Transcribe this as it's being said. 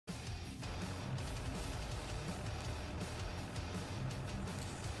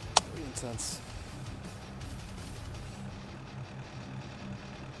intense.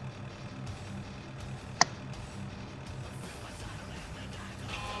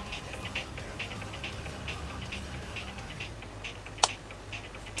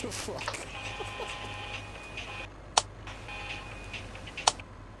 The fuck?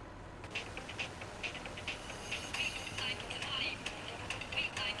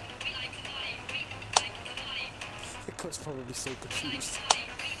 The cut's probably so confused.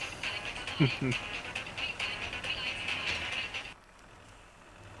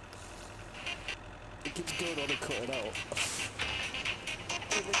 It keeps going on and cutting out.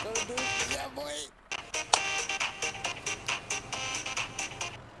 Here we go, dude. Yeah, boy!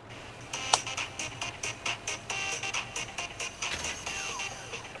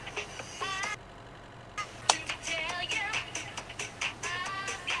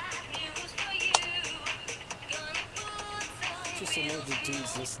 Just a load of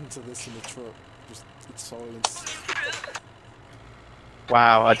dudes listening to this in the truck. Just in silence.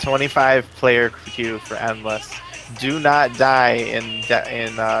 Wow, a 25-player queue for Endless. Do not die in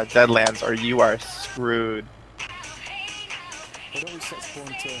Deadlands or you are screwed. Why don't we set spawn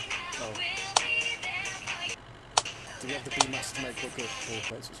to... Oh. Do we have the B-Max to make like a 4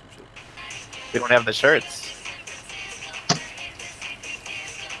 plates or some shit? We don't have the shirts.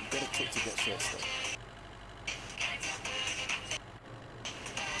 You've got a trick to get shirts though.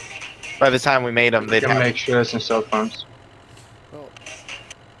 By the time we made them, they'd can have... make shirts and cell phones. Well,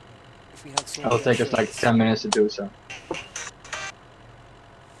 if we had some... It'll take us like 10 minutes to do so. If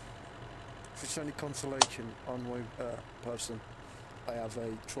it's any consolation on my person, I have a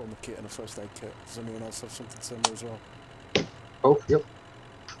trauma kit and a first aid kit. Does anyone else have something similar as well? Oh, yep.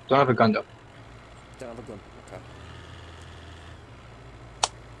 Don't have a gun though. Don't have a gun, okay.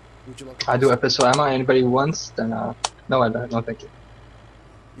 Would you like I do have pistol ammo. Anybody who wants, then no, I don't. No, thank you.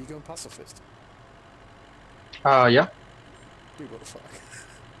 You going pacifist? Yeah. Dude, what the fuck?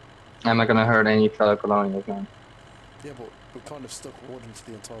 I'm not gonna hurt any fellow colonials, man. Yeah, but we're kind of stuck Warden for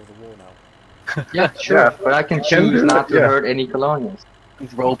the entire of the war now. Yeah, sure, Yeah. but I can choose not to hurt any colonials.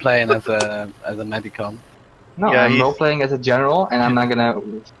 He's role playing as a medicom. No, Yeah, I'm he's- role playing as a general, and I'm not gonna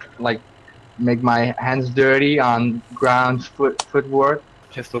like make my hands dirty on ground footwork.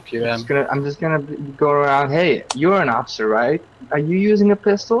 Pistol QM. I'm just gonna go around. Hey, you're an officer, right? Are you using a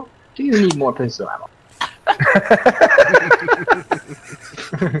pistol? Do you need more pistol ammo?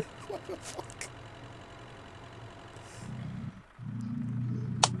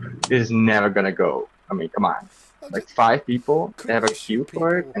 This is never gonna go. I mean, come on. Like 5 people, they have a queue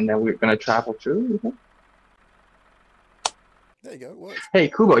for it, and then we're gonna travel through. You think? There you go, it works. Hey,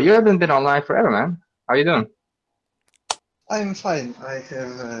 Kubo, you haven't been online forever, man. How you doing? I'm fine. I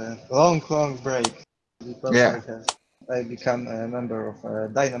have a long break because Yeah. I become a member of a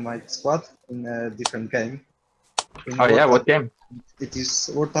Dynamite squad in a different game. Oh yeah, what game? It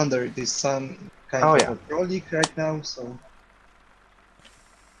is War Thunder. It is some kind Oh, of yeah. a pro league right now. So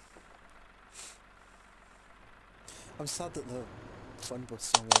I'm sad that the Fun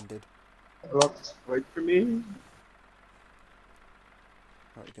Bus song ended. what? Wait for me.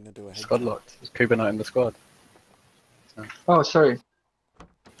 Right, you're gonna do a head Squad count. locked. Is Cooper not in the squad? Oh, sorry.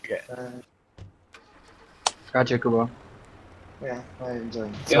 Uh, Gotcha, Kubo. yeah, I enjoy.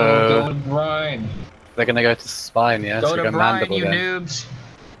 So Go to Brian. they're gonna go to Spine, yeah? Go so to go Brian, Mandible you then. noobs.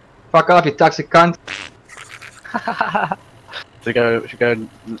 Fuck off, you toxic cunt. So should go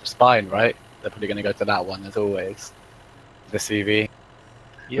Spine, right? They're probably gonna go to that one as always. The CV.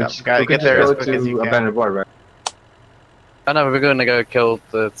 Yeah, Which- gotta we get could there as go quick as you to can. abandoned board, right? I know we're gonna go kill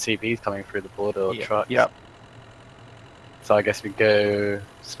the CVs coming through the border or Yeah, trucks. yep. So I guess we go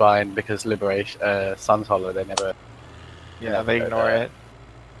Spine because Liberation, Sun's Hollow, they never. Yeah, they ignore it.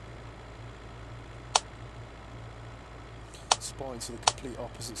 Spine to the complete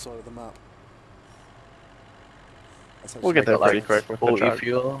opposite side of the map. That's We'll get there actually- pretty quick with the 40 truck.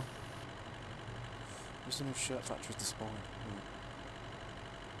 fuel. There's no shirt factories to Spine.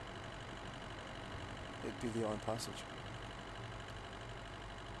 It'd be the Iron Passage.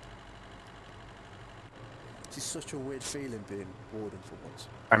 It's such a weird feeling being Warden for once.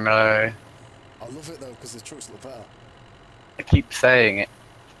 I know. I love it though because the trucks look better. I keep saying it.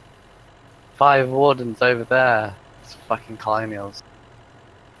 5 Wardens over there. It's fucking colonials.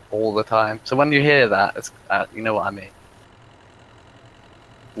 All the time. So when you hear that, it's, you know what I mean.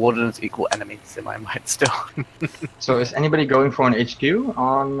 Wardens equal enemies in my mind still. So is anybody going for an HQ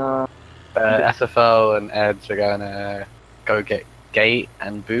on? SFL and Edge are gonna go get Gate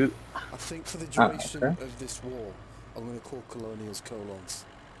and Boot. I think for the duration okay. of this war, I'm going to call colonials colons.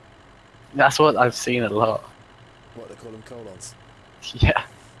 That's what I've seen a lot. What, they call them colons? Yeah.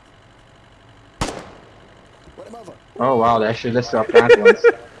 Run him over. Oh wow, they actually listed our plant ones.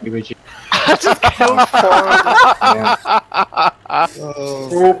 UBG. I just killed 4 Oh,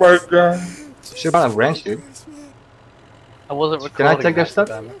 Oh my god. Should have a wrench, dude. I wasn't Can I recording. take their that, stuff?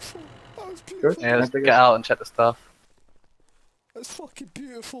 damn it. Beautiful. That was Good. beautiful. Yeah, Can I let's take get out and check the stuff. That's fucking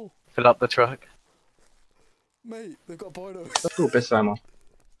beautiful. Fill up the truck. Mate, they've got binos. Let's go, best ammo.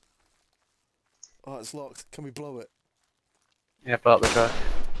 Oh, it's locked. Can we blow it? Yeah, fill up the truck.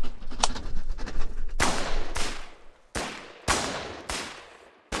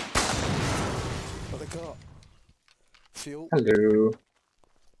 What they got? Fuel. Hello.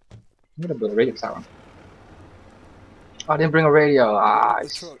 I'm gonna build a radio tower. Oh, I didn't bring a radio. Ah, The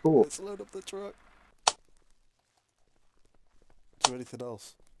it's truck. cool. Let's load up the truck. Do anything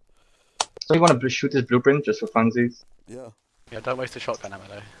else? So you want to shoot this blueprint just for funsies? Yeah. Yeah, don't waste the shotgun ammo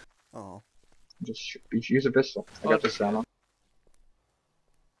though. Oh. Just use a pistol. I got this ammo.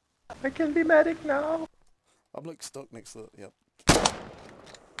 I can be medic now. I'm like stuck next to it. Yep.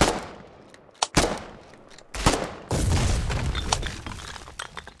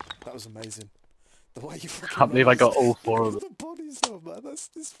 That was amazing. The way you fucking. Can't believe I got all Look 4 at of them. the bodies though, man. That's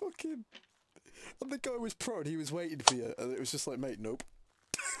this fucking. And the guy was prone. He was waiting for you, and it was just like, mate, nope.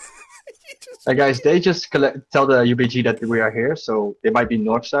 You just- Hey guys, they just tell the UBG that we are here, so they might be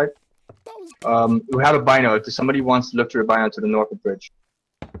north side. That was. We have a bino. If somebody wants to look through a bino to the north of the bridge.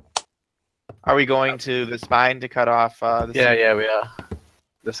 Are we going to the spine to cut off the Yeah, we are.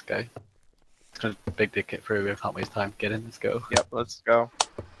 Let's go. It's gonna big dick it through. We can't waste time. Get in. Let's go. Yep, let's go.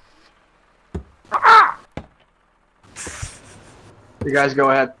 You guys go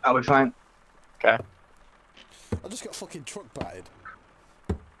ahead. I'll be fine. Okay. I just got fucking truck batted.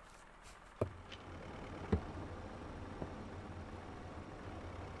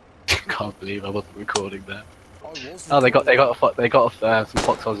 Can't believe I wasn't recording that. I was. Oh, they got some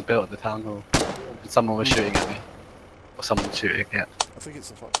foxholes built at the town hall. Someone was shooting at me. Or someone was shooting. Yeah. I think it's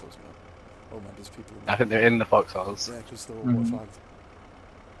the foxholes, man. Oh man, there's people in I there. think they're in the foxholes. Yeah, because they're all Mhm. flagged.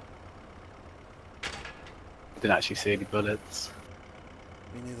 Didn't actually see any bullets.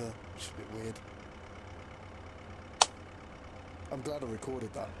 Me neither. Which is a bit weird. I'm glad I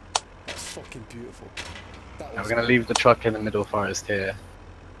recorded that. That's fucking beautiful. That Now was. we're gonna leave the truck in the middle forest here.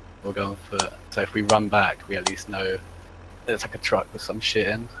 We'll go on foot. So if we run back, we at least know there's like a truck with some shit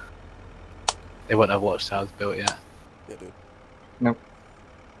in. They won't have watchtowers built yet. Yeah, dude. Nope.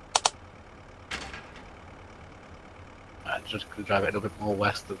 I'm just gonna drive it a little bit more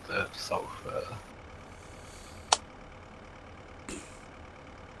west of the sulphur.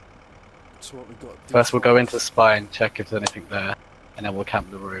 So what we got? First, we'll go into the spine, check if there's anything there, and then we'll camp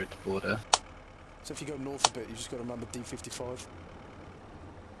the road border. So if you go north a bit, you just got to remember D55.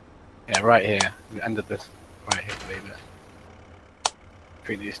 Yeah, right here. The end of this. Right here, believe it.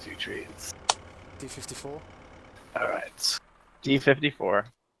 Between these two trees. D54. Alright. D54.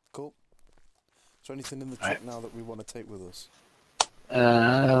 Cool. Is there anything in the Alright. truck now that we want to take with us?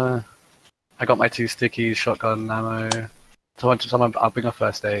 I got my 2 stickies, shotgun ammo. Someone, I'll bring a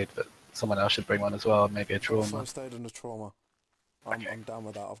first aid, but someone else should bring one as well, maybe a trauma. First aid and a trauma. Okay. I'm down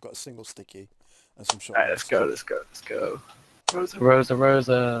with that. I've got a single sticky and some shot. Alright, let's go.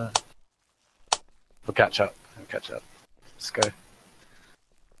 Rosa. We'll catch up. Let's go.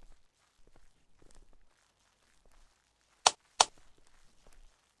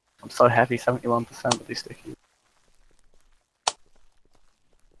 I'm so happy, 71% with these stickies.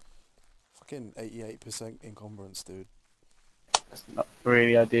 Fucking 88% encumbrance, dude. That's not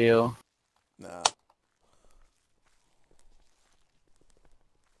really ideal. Nah.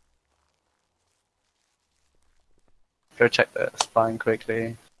 Go check the spine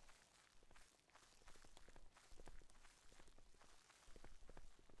quickly.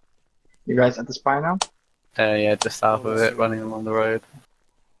 You guys at the spine now? Yeah, just south of it, running along the road.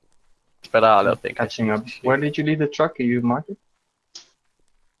 Spread out a little bit. Catching up. Where did you leave the truck? Are you marked it?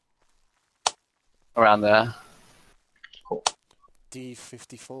 Around there. Cool.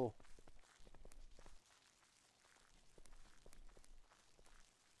 D54.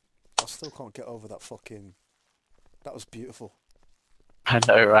 I still can't get over that fucking. That was beautiful. I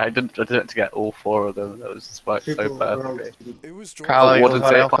know, right? I didn't to get all 4 of them. That was just like so people are all perfect. It was Colonel, Warden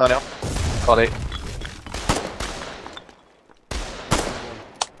Colonel, safe. Colonel. Got it.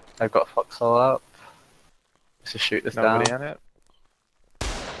 I've got a foxhole up. Let's just shoot this Nobody down. in it.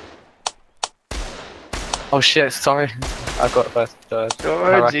 Oh shit, sorry. I've got first.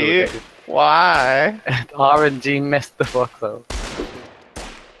 Georgie, why? RNG missed the foxhole.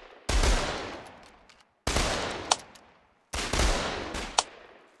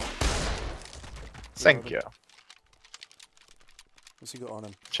 Thank you. What's he got on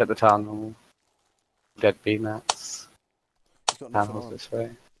him? Check the town hall. Dead B mats. He's got nothing Panels on. this way.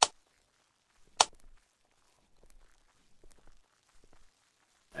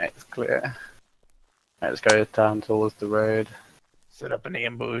 Right, it's clear. Right, let's go down towards the road. Set up an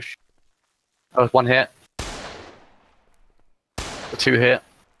ambush. Oh, one hit. 2 hit.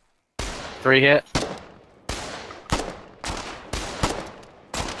 3 hit.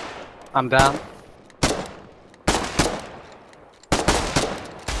 I'm down.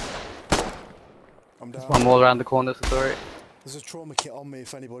 I'm down. One more around the corner, sorry. There's a trauma kit on me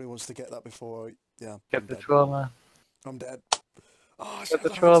if anybody wants to get that before I... Yeah. Get I'm the dead. trauma. I'm dead. Oh, Get the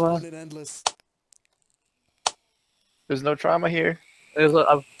shit, trauma. I'm endless. There's no trauma here.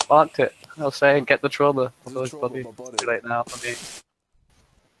 I've marked it. I'll say, get the trauma. There's Although a it's trauma probably on my body. too late now for me.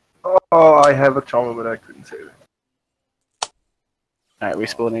 Oh, I have a trauma, but I couldn't save it. Alright,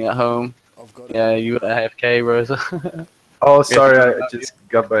 respawning at home. I've got it. Yeah, you got AFK, Rosa. Oh, sorry, I just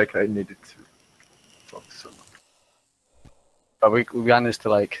got back. I needed to talk to someone. But we managed to,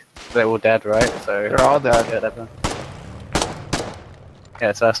 like, they're all dead, right? So They're all dead. yeah, they're done.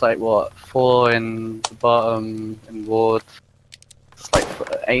 Yeah, so that's like what, 4 in the bottom in ward. It's like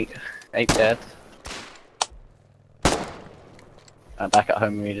 8 dead. Back at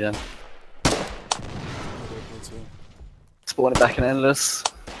home region. Spawning back in endless.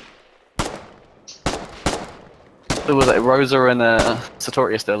 There was like Rosa and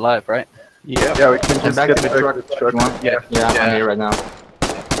Satori are still alive, right? Yep. Yeah, we can And just back get to the back truck. to the truck. You want? Yeah. Yeah, Yeah. I'm here right now.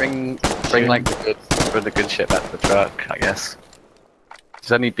 Bring like the good shit back to the truck, I guess.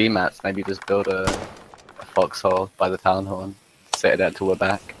 There's only B mats. Maybe just build a foxhole by the town hall and set it there till we're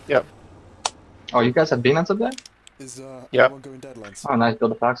back. Oh, you guys have B-mats up there? Is Yep. anyone going Deadlands? Oh, nice.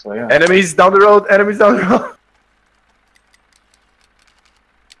 Build a foxhole, yeah. Enemies down the road! Enemies down the road!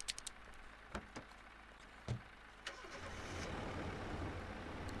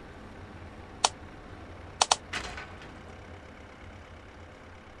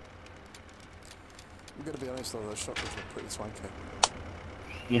 I'm gonna be honest though, those shotguns look pretty swanky.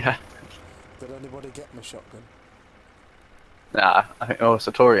 Yeah. Did anybody get my shotgun? Nah, I think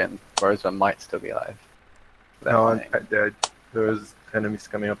Satori and Rosa might still be alive. They're No, fine. I'm dead. There's enemies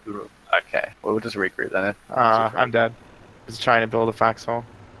coming up the road. Okay, well, we'll just regroup then. I'm dead. I was trying to build a foxhole.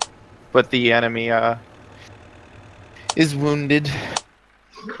 But the enemy, is wounded.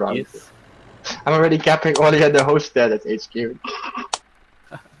 Crap. Yes. I'm already capping all the other hosts there. That's HQ.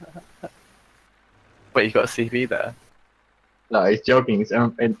 Wait, you got a CV there? No, he's joking. It's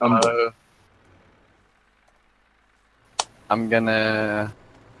I'm gonna...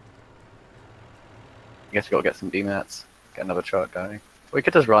 I guess we gotta get some D-mats. Get another truck going. We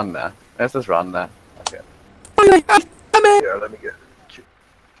could just run there. Let's just run there. Okay. Yeah, let me get it.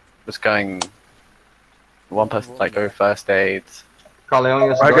 Just going... One person, like, go first aid.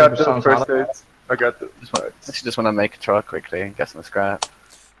 Corleone is I going got to the someone's first house. aid. I got the Just want, just want to make a truck quickly and get some scrap.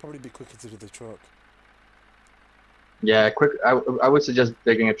 Probably be quicker to do the truck. Yeah, quick. I would suggest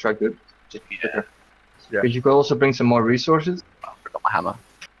digging a truck, dude. Just quicker. Yeah. But you could also bring some more resources. Oh, I forgot my hammer.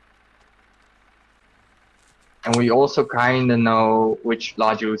 And we also kind of know which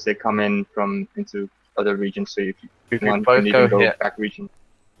large routes they come in from into other regions. So if you We could want, both you go can go hit. back region.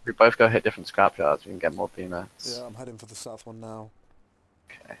 We both go hit different scrap yards. We can get more B-mats. Yeah, I'm heading for the south one now.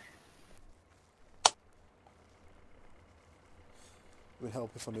 Okay. It would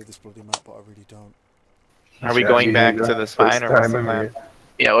help if I knew this bloody map, but I really don't. Are we Yeah, going you back did to that the spine first or what's time the I'm plan? here.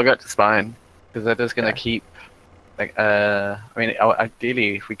 Yeah, we'll go to spine because they're just gonna Yeah. keep. Like, I mean,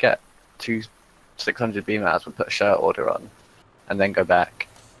 ideally, if we get 600 B-mats, we'll put a shirt order on, and then go back.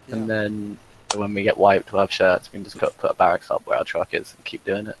 Yeah. And then when we get wiped, we'll have shirts. We can just put a barracks up where our truck is and keep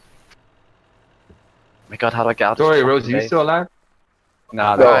doing it. Oh my God, how do I get out of Sorry, this Rose, fucking you base? still alive?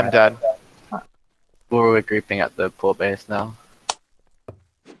 Nah, No, they're I'm dead. we're regrouping at the port base now.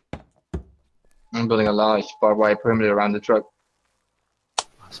 I'm building a large barbed wire perimeter around the truck.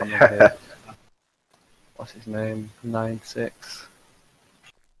 Someone here. What's his name? 96.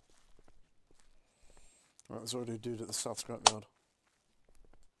 Right, there's already a dude at the south scrapyard.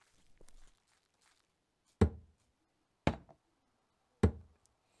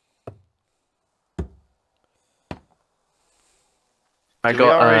 I Do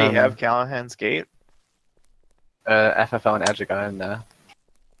got we already have Callahan's Gate? FFL and Edge are going there.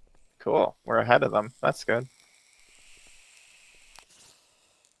 Cool. We're ahead of them. That's good.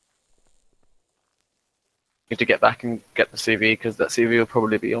 Need to get back and get the CV because that CV will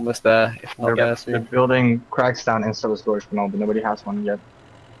probably be almost there, if not there They're soon. building Crackstown and Solar Storage for now, but nobody has one yet.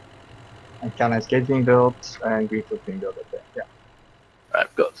 And Callahan's Gate being built, and Greenfield being built up there. Yeah. Right,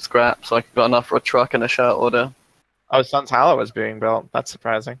 I've got scrap, so I got enough for a truck and a shirt order. Oh, Sun's Hollow is being built. That's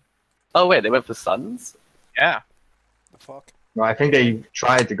surprising. Oh wait, they went for Suns? Yeah. The fuck? Well, I think they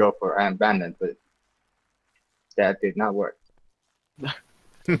tried to go for abandoned, but that did not work.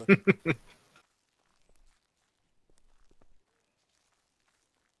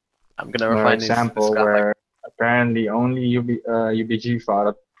 I'm gonna Another refine these example scrap like where apparently only UBG thought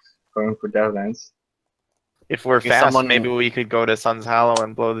of going for Deadlands. If we're If fast, someone- maybe we could go to Sun's Hollow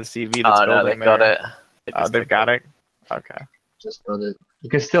and blow the CV that's Oh no, building they've got there. it. Oh, they've got it? Okay. Just build it. You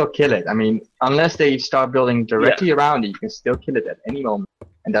can still kill it. I mean, unless they start building directly around it, you can still kill it at any moment,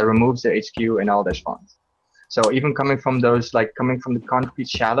 and that removes their HQ and all their spawns. So even coming from those, like coming from the concrete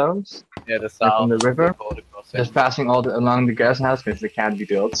shallows, Yeah, the like south. from the river, border crossing. just passing along the gas house because they can't be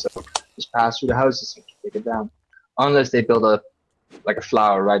built. So just pass through the houses and take it down. Unless they build a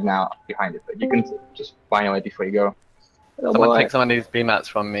flower right now behind it, but you can just final it before you go. Oh, Someone boy. take some of these B mats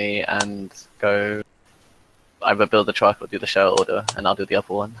from me and go either build the truck or do the shell order, and I'll do the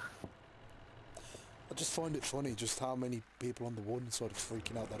other one. I just find it funny just how many people on the Warden sort of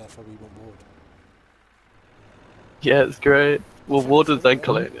freaking out that FOE went board. Yeah, it's great. Well, Wardens and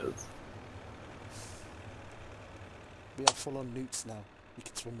Colonials. We have full on newts now. We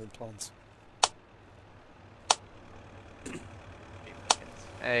can swim in plants.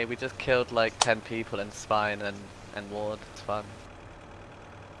 Hey, we just killed like 10 people in Spine and Ward. It's fun.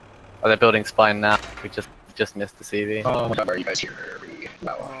 Oh, they're building Spine now. We just missed the CV. Oh my god, are you guys here?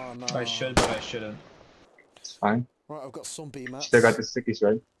 No. Oh no. I should, but I shouldn't. It's fine. Right, I've got some B mats. Still got the stickies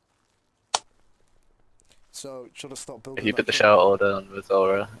ready. So should I start building? If you that put the truck? shell order on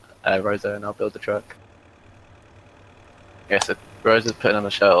Rosora, Rosa, and I'll build the truck. Yeah, so Rosa's putting on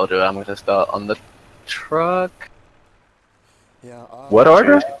the shell order. I'm gonna start on the truck. Yeah. What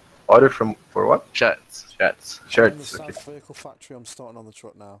order? Order for what? Jets. In the Shirts. Okay. South Vehicle Factory, I'm starting on the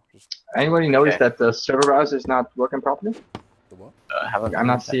truck now. Just Anybody notice that the server browser is not working properly? the what? I haven't. I'm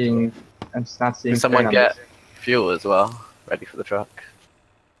not seeing. I'm just not seeing. Can someone trade get numbers. fuel as well, ready for the truck?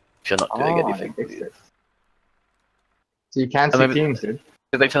 If you're not doing Oh, anything. they fixed it. So you can't And see maybe- teams, dude.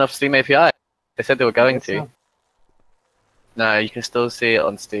 Did they turn off Steam API? They said they were going Guess to. not. No, you can still see it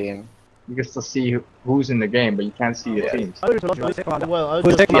on Steam. You can still see who's in the game, but you can't see the Yeah. teams. Well,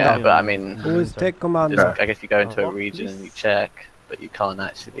 who's tech Yeah, commander? but I mean, Who's tech commander? just, I guess you go into a region and you check, but you can't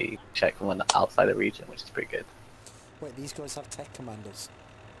actually check from one outside the region, which is pretty good. Wait, these guys have tech commanders.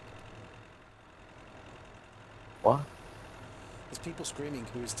 What? There's people screaming,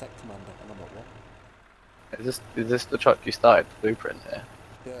 "Who is tech commander?" And I'm like, what? Is this the truck you started, the blueprint here?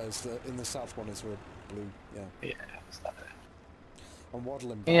 Yeah, it's in the south one is red, blue. Yeah. Yeah, it's that it. I'm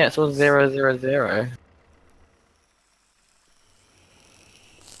waddling. Yeah, it's all backwards. 000.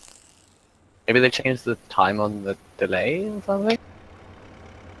 Maybe they changed the time on the delay or something?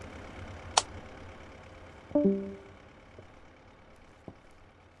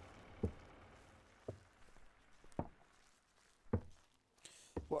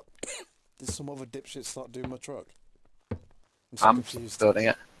 What? Did some other dipshit start doing my truck? I'm so I'm confused. building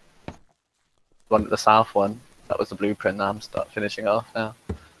it. One, the south one. That was the blueprint. Now I'm start finishing off now.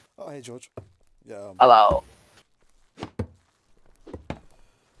 Oh, hey George. Yeah. Hello.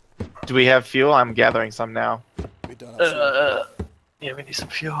 Do we have fuel? I'm gathering some now. We don't have Yeah, we need some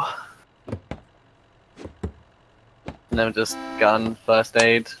fuel. And then just gun, first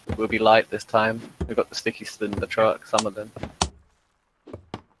aid. We'll be light this time. We've got the stickies in the truck, some of them.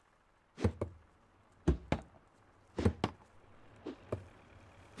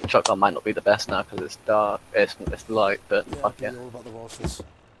 The shotgun might not be the best now because it's dark. It's light, but yeah, fuck it'd yeah. be all about the rifles.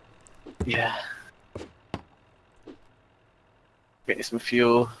 Yeah. Get you some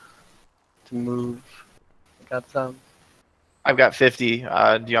fuel to move. Got some. I've got 50. Do you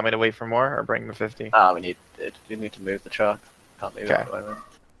want me to wait for more or bring the 50? Ah, we need to move the truck. Can't move it Okay. at the moment.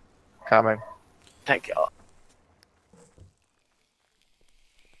 Coming. Thank you.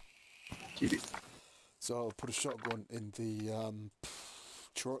 So I'll put a shotgun in the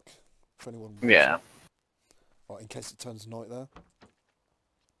truck if anyone. wants Yeah. it. Or in case it turns night there.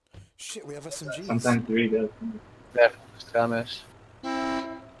 Shit, we have SMGs. Sometimes you read it. Yeah, skirmish.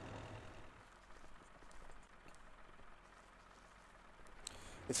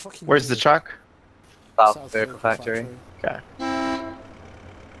 It's fucking. Where's the weird. truck? South Vehicle Factory. Okay.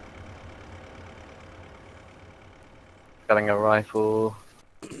 Getting a rifle.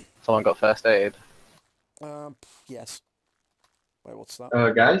 Someone got first aid. Yes. Wait, what's that?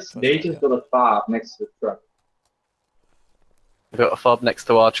 Guys, First they aid, just yeah. built a fob next to the truck. We got a fob next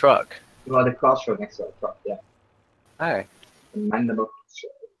to our truck. Well, the crossroad next to the truck, yeah. Hey. Mandible.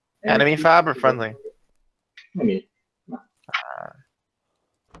 Enemy fob or friendly? Enemy.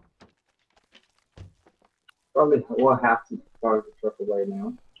 Probably we'll have to park the truck away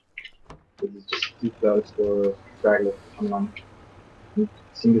now. because it's just too close for stragglers to come on. You've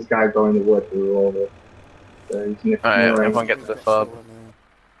seen this guy go in the wood to roll it. So he's in the Alright, near range. everyone get to the fob. Four now.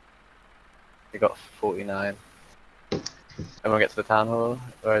 You got 49. Everyone get to the town hall,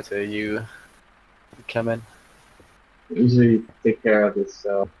 or do you come in? Usually take care of this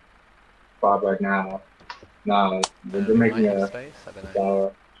fob right now. No, they're making a space? I don't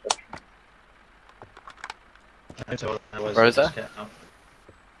know. tower. Rosa?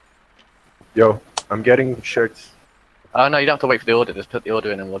 Yo, I'm getting shirts. Oh no, you don't have to wait for the order, just put the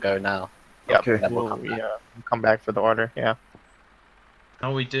order in and we'll go now. Yep. Okay. Then we'll We'll come back. come back for the order. Yeah.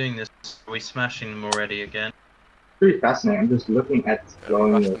 How are we doing this? Are we smashing them already again? Pretty fascinating. I'm just looking at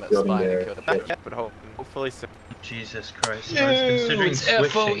blowing Rush the them at building spine and there. kill the Not yet, but hopefully soon. Jesus Christ. I was considering it's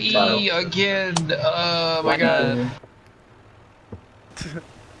switching. FOE again. Oh my god. That's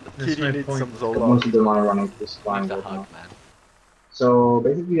Kitty my needs point. some But Zola. most of them are running this fine Need a right now. hug, man. So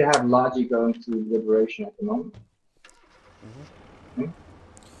basically, you have Logi going to Liberation at the moment.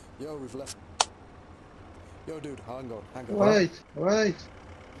 Yo, we've left. Yo, dude, hang on. Wait.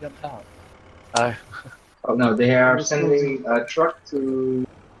 Jumped out. Oh, Oh no, they are Almost sending a truck to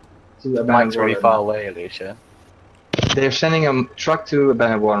Abandoned Mike's really Warden far now. away, Alicia. They're sending a truck to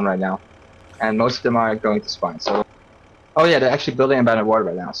Abandoned Warden right now, and most of them are going to Spine. So, oh yeah, they're actually building Abandoned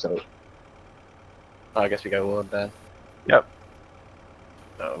Warden right now. So Oh, I guess we go Ward then. Yep.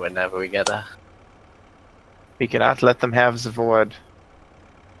 Oh, whenever we get there. We cannot let them have the void.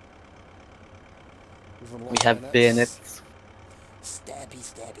 We've We unlocked have bayonets. Stabby.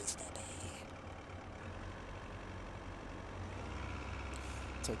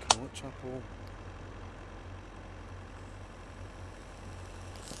 Taking Whitechapel.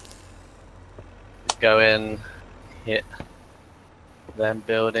 Go in, hit them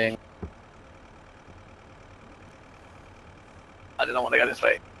building. I didn't want to go this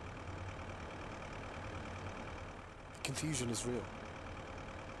way. Confusion is real.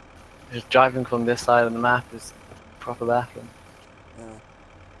 Just driving from this side of the map is proper baffling. Yeah.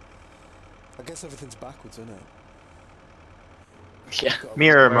 I guess everything's backwards, isn't it? Yeah.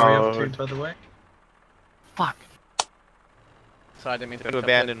 Mirror Where are we off mode. to, by the way? Fuck. Sorry, I didn't mean to To jump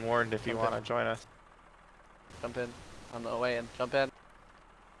Abandoned Warden if you Jump in. want to join us. Jump in. On the way in. Jump in.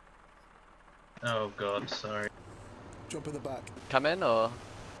 Oh god, sorry. Jump in the back. Come in or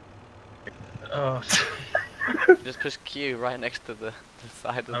Oh, just push Q right next to the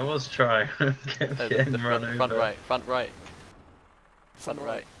side of I was trying. the Getting front, run front over. right. Front right. Front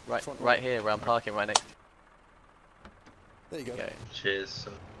right. Right. Front Right here where I'm parking right next to There you go. you. Okay. Cheers.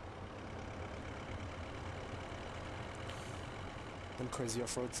 Them crazy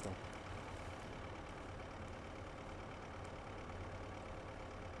off-road stuff.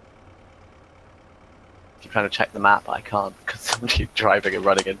 Keep trying to check the map, but I can't because somebody driving and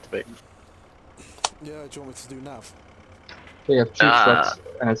running into me. Yeah, do you want me to do nav? they have two trucks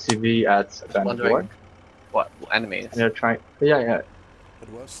and a CV at Abandoned Wondering Warden. what enemies. And they're trying. Yeah. At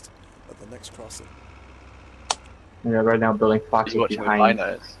west, at the next crossing. And they're right now building Are you Foxhole watching with behind.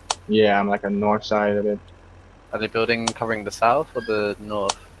 binos? Yeah, I'm like on the north side of it. Are they building covering the south or the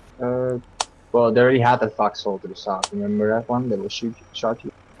north? Well, they already had that Foxhole to the south. Remember that one? They will shot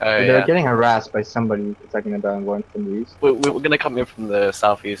you. Oh But they're yeah. getting harassed by somebody attacking Abandoned Warden from the east. We're gonna come in from the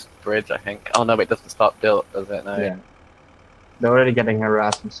southeast bridge, I think. Oh no, wait, it doesn't start built, does it? No. Yeah. They're already getting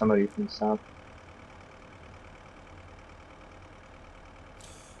harassed from somebody from the south.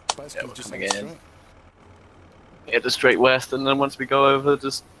 Basically, we're just coming head in. straight. Hit the straight west, and then once we go over,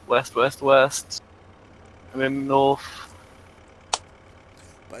 just west, and then north.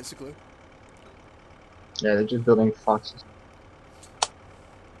 Basically. Yeah, they're just building foxes.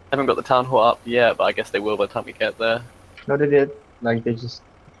 Haven't got the town hall up yet, but I guess they will by the time we get there. No, they did. Like, they just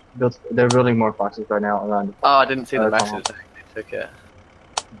built. They're building more foxes right now around the Oh, I didn't see the town message. hall. I think they took it.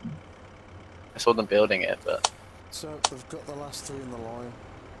 I saw them building it, but So, they've got the last three in the line.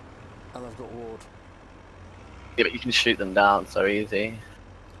 And they've got Ward. yeah, but you can shoot them down so easy.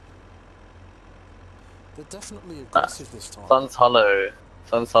 They're definitely aggressive this time. Sun's Hollow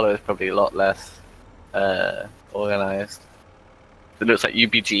is probably a lot less organized. It looks like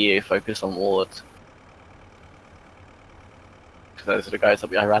UBGE focused on wards. Because those are the guys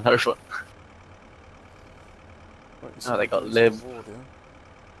that I ran over. Right, Oh, they got so Lib. Ward,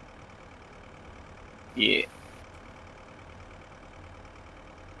 yeah? Yeah.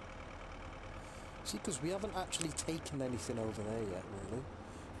 See, because we haven't actually taken anything over there yet, really.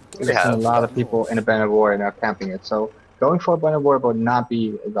 We've got There's some a stuff lot up of people north. in Abandoned Warden are camping it. So going for Abandoned Warden would not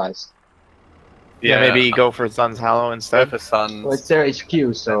be advised. Yeah, maybe go for Sun's Hollow Go instead. for Suns. Well, it's their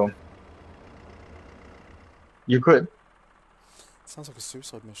HQ, so you could. Sounds like a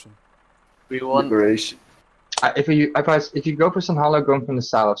suicide mission. We want. Liberation. If you go for some hollow going from the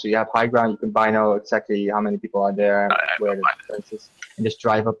south, so you have high ground, you can know exactly how many people are there, where the place is, and just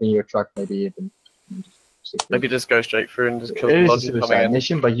drive up in your truck maybe. Maybe just go straight through and just kill It the is a lodges coming suicide in.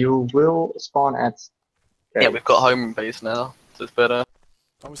 mission, but you will spawn at. Yeah, we've got home base now, so it's better.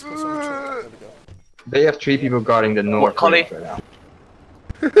 Are we supposed to have a truck? There we go. They have 3 people guarding the north Collie? right now.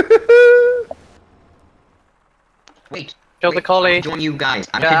 Wait. Kill the collie. I can join you guys.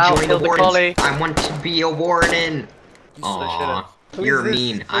 I Get can out, join kill the the wardens. collie. I want to be a warden. You Aww, Who you're is this?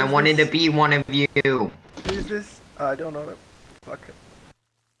 mean. Who I is wanted this? to be one of you. Who is this? I don't know. Fuck it.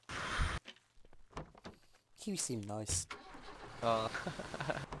 You seem nice.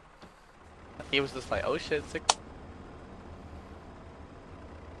 He was just like, oh shit, sick.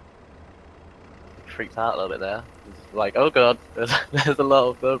 Freaked out a little bit there. He's like, oh god, there's a lot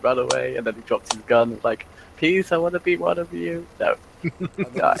of them, run away, and then he drops his gun. It's like, peace, I want to be one of you. No. And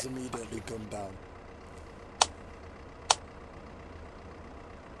then Die. he's immediately gunned down.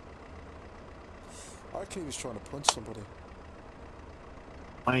 I reckon he was trying to punch somebody.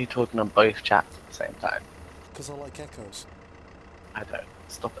 Why are you talking on both chats at the same time? Because I like echoes. I don't.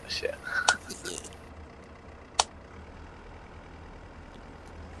 Stop that shit.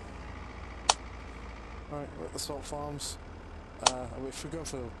 Right, we're at the salt farms. If we're going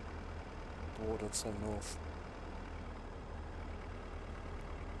for Warden, I'd say north.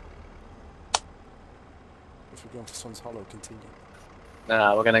 If we're going for Sun's Hollow, continue.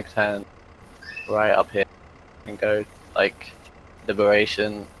 Nah, we're gonna turn right up here and go like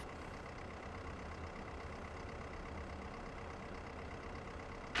Liberation.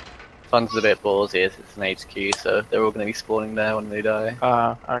 Fun's a bit ballsy as it's an HQ, so they're all gonna be spawning there when they die.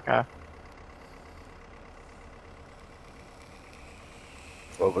 Okay.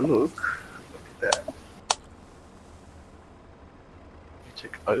 Overlook. Look at that. You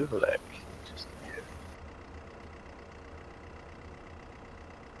took Overlook. Just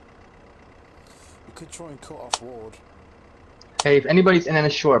We could try and cut off Ward. Hey, if anybody's in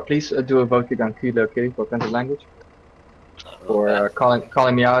shore, please do a vote on Kudo, okay, for offensive language. Or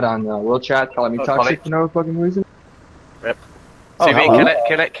calling me out on world chat, calling me toxic for no fucking reason. Rip. Oh, CV, hello.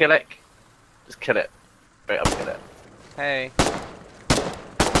 kill it. Just kill it. Straight up, kill it. Hey.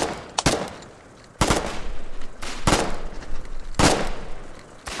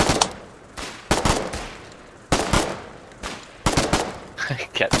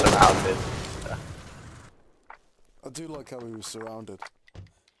 Get surrounded. I do like how he was surrounded.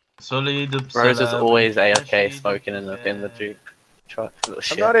 Rose is always AFK smoking in the Duke truck. I'm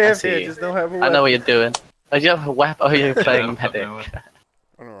not I AFK, see I you. just don't have a I weapon. know what you're doing. Oh, you have a weapon. Oh, you're playing medic.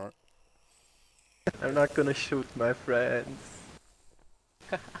 Alright. I'm not gonna shoot my friends.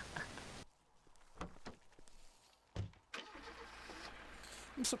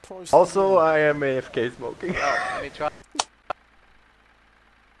 I'm surprised. Also, I am AFK smoking. Let me try.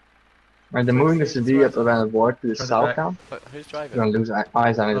 Right, they're moving the CD up around the board to the Further south back. now. Who's driving? You're gonna lose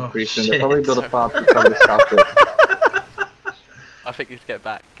eyes on it Oh, pretty soon. They'll shit. probably build a path to cover the south bit. I think you should get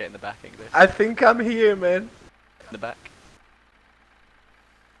back. Get in the back, English. I think I'm here, man. In the back.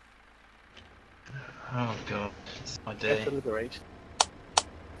 Oh god, it's my Get day. to Liberation.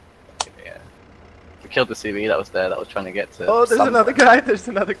 Yeah. We killed the CV that was there. That was trying to get to. Oh, there's somewhere. another guy. There's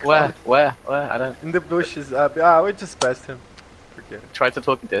another guy. Where? I don't. In the bushes. We just passed him. Forget it. Try to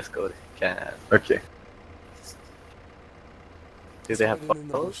talk in Discord if you can. Okay. Do they have Hiding in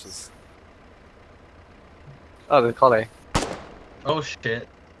the foxholes? bushes. Oh, the collie. Oh shit.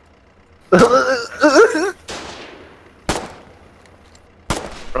 Bro,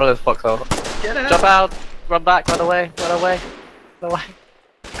 there's foxhole. Get out! Jump out! Run back! Run away! Run away! Run away!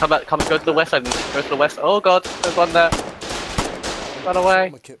 Come back! Go to the west side. Go to the west. Oh god! There's one there. Run away!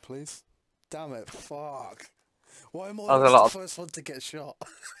 My kit, please. Damn it! Fuck. Why am I That was a always lot the of- first one to get shot?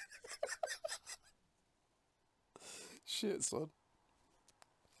 Shit, son.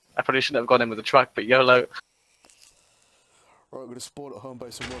 I probably shouldn't have gone in with the truck, but YOLO. Right, we're gonna spawn at home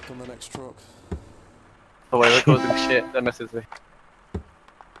base and work on the next truck. Oh wait, we're causing shit. That messes me.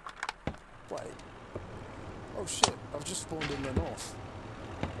 Wait. Oh shit, I've just spawned in the north.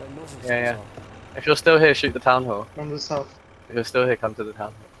 They're northern Yeah. zone. If you're still here, shoot the town hall. From the south. If you're still here, come to the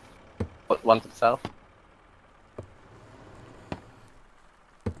town hall. What, one to the south?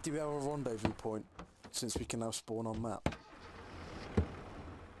 Do we have a rendezvous point since we can now spawn on map?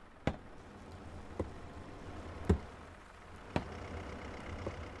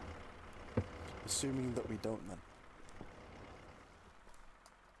 Assuming that we don't then.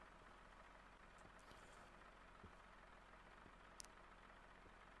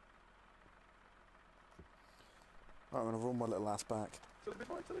 Right, I'm gonna run my little ass back. A little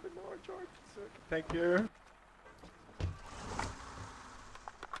bit more, George. Thank you.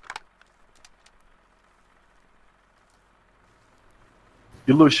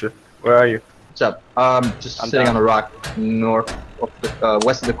 Lucia, where are you? What's up? Just I'm sitting down. on a rock north of the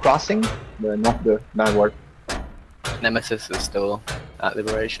west of the crossing, the north of the landward. Nemesis is still at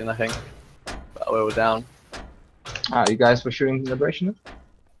Liberation, I think. But we're all down. Ah, you guys were shooting Liberation?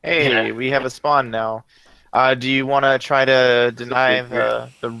 Hey, we have a spawn now. Do you want to try to deny the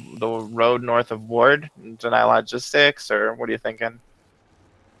road north of Ward, deny logistics, or what are you thinking?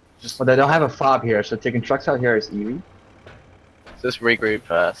 Well, they don't have a fob here, so taking trucks out here is easy. Just regroup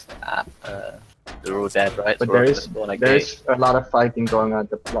first. They're all dead, right? But So we're there up to is the spawn gate. a lot of fighting going on at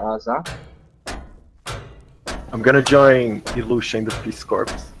the plaza. I'm gonna join Lucia in the Peace Corps.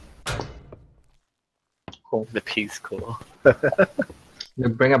 Cool. The Peace Corps. You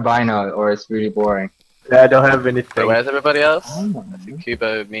bring a bino, or it's really boring. Yeah, I don't have anything. So where's everybody else? Oh. I see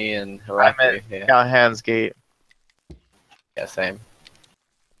Kubo, me, and I'm Hiraki at here. Callahan's Gate. Yeah, same.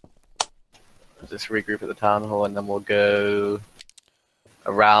 Just regroup at the town hall, and then we'll go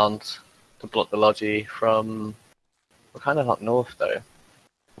around to block the lodgy from. We're kind of up north though.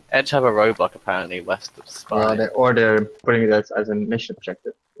 Edge have a roadblock apparently west of Spy. Or they're putting it as a mission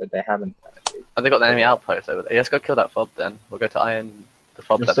objective that they haven't. Oh, they got the enemy outpost over there. Yeah, let's go kill that fob then. We'll go to Iron. The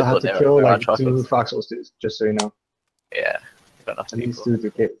fob You that they still have put to there. kill over our like 2 truckers. Foxhole Chills, just so you know. Yeah, we've got enough At least people. 2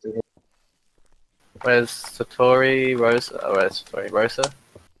 to hit. Where's Satori, Rosa? Oh, where's Satori, Rosa?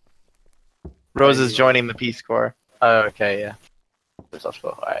 Rose is joining the Peace Corps. Oh, okay, yeah. There's us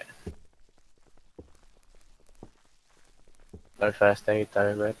four, alright. No first aid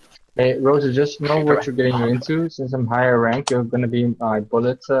though, Red. Hey, Rosa, just know what you're getting into. Since I'm higher rank, you're gonna be my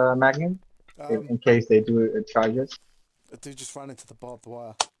bullet magnet in case they do charges. A dude just ran into the barbed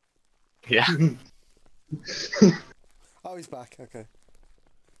wire. Yeah. Oh, he's back. Okay.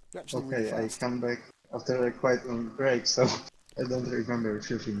 You're actually really Okay, I fast. come back after a quite long break, so I don't remember a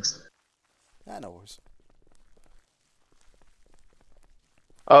few things. Ah, no worries.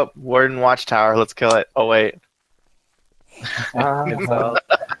 Oh, Warden Watchtower. Let's kill it. Oh wait.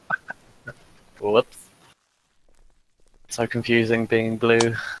 Whoops. So confusing being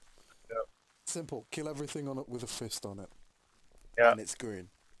blue. Simple. Kill everything on it with a fist on it. Yeah. And it's green.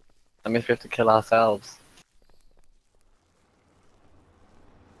 That means we have to kill ourselves.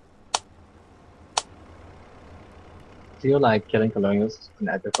 Feel like killing colonials is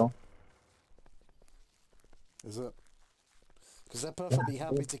unethical. Is it? Because they're perfectly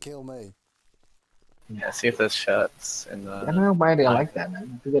happy to kill me. Yeah, see if there's shirts in the... I don't know why they like that,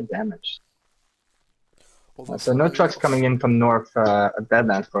 man. They get damaged. Although So no trucks coming in from north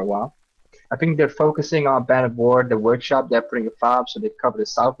Badlands for a while. I think they're focusing on Band of War, the workshop. They're putting a fob so they cover the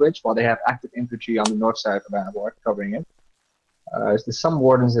south ridge, while they have active infantry on the north side of Band of War covering it. There's some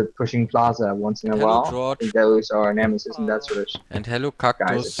wardens that are pushing Plaza once in a Hello, while. George. I think those are Nemesis and that sort of And hello, guys that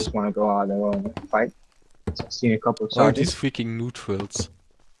Cactus. just want to go out and fight. So I've seen a couple of Oh, these sergeants. freaking neutrals.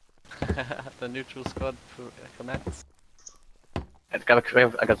 The neutral squad commence. I got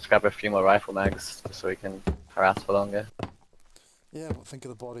to grab a few more rifle mags just so we can harass for longer. Yeah, but think of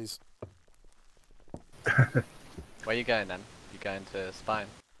the bodies. Where you going then? You going to Spine?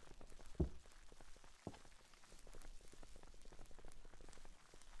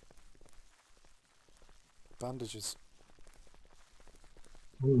 Bandages.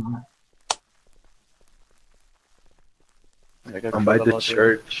 I'm by the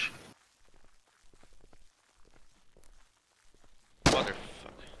church. Motherfucker.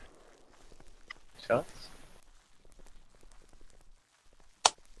 Shots?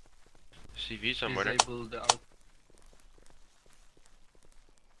 CV somewhere. Disable the out.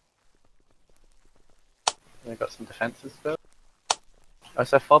 We got some defenses built. Oh,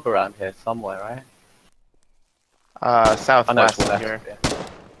 there's a fob around here somewhere, right? Southwest I know it's of left, here. yeah.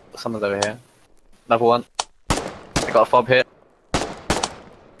 Someone's over here. Another one. I got a fob here.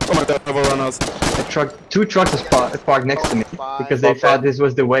 Oh my god, overrun us. Two trucks is parked next to me because they thought this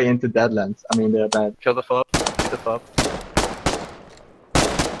was the way into Deadlands. I mean, they're bad. Kill the fob. Kill the fob.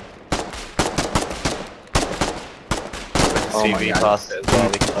 Oh my CV god. past it as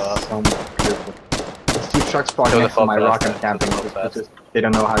well. We can pass. So beautiful. There's two trucks parked Kill the next to fob my first, rock then. I'm camping. Kill the fob It's just, they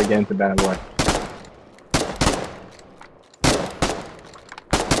don't know how to get into Band of War.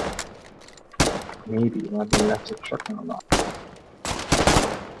 Maybe one of them left a truck on a lot.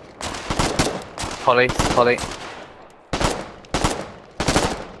 Polly, Polly.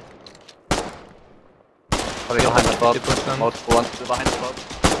 Polly behind the fob. Multiple ones behind the fob.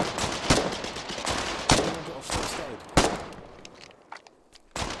 Anyone got a first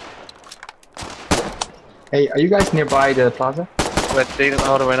aid? Hey, are you guys nearby the plaza? We're dealing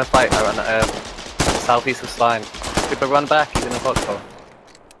we're in a fight around southeast of Slime. People run back, he's in a foxhole.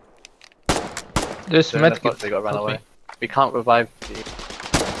 This They're in a medkit. fox, they gotta run away. We can't revive you.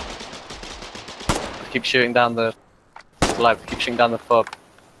 Keep shooting down the live, keep shooting down the fob.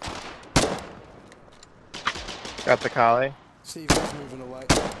 Got the collie. CV's moving away.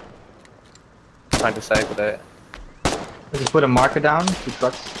 Trying to save with it. Just put a marker down, 2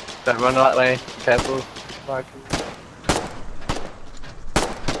 trucks. Don't run that way, careful.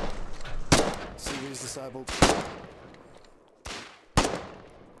 CV's disabled.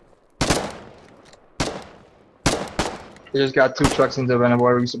 They just got 2 trucks into the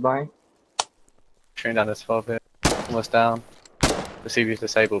reservoir resupply. Shooting down this fob here. Almost down. The CV's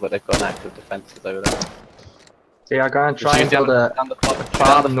disabled, but they've got an active defenses over there. They are gonna try and Shoot build a down the fob. Shoot farm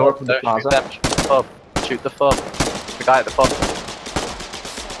down the north fob. of the Don't plaza. shoot them, shoot the fob. Shoot the fob. The guy at the fob.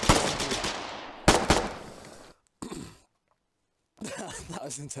 That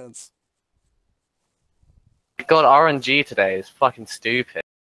was intense. God, RNG today is fucking stupid.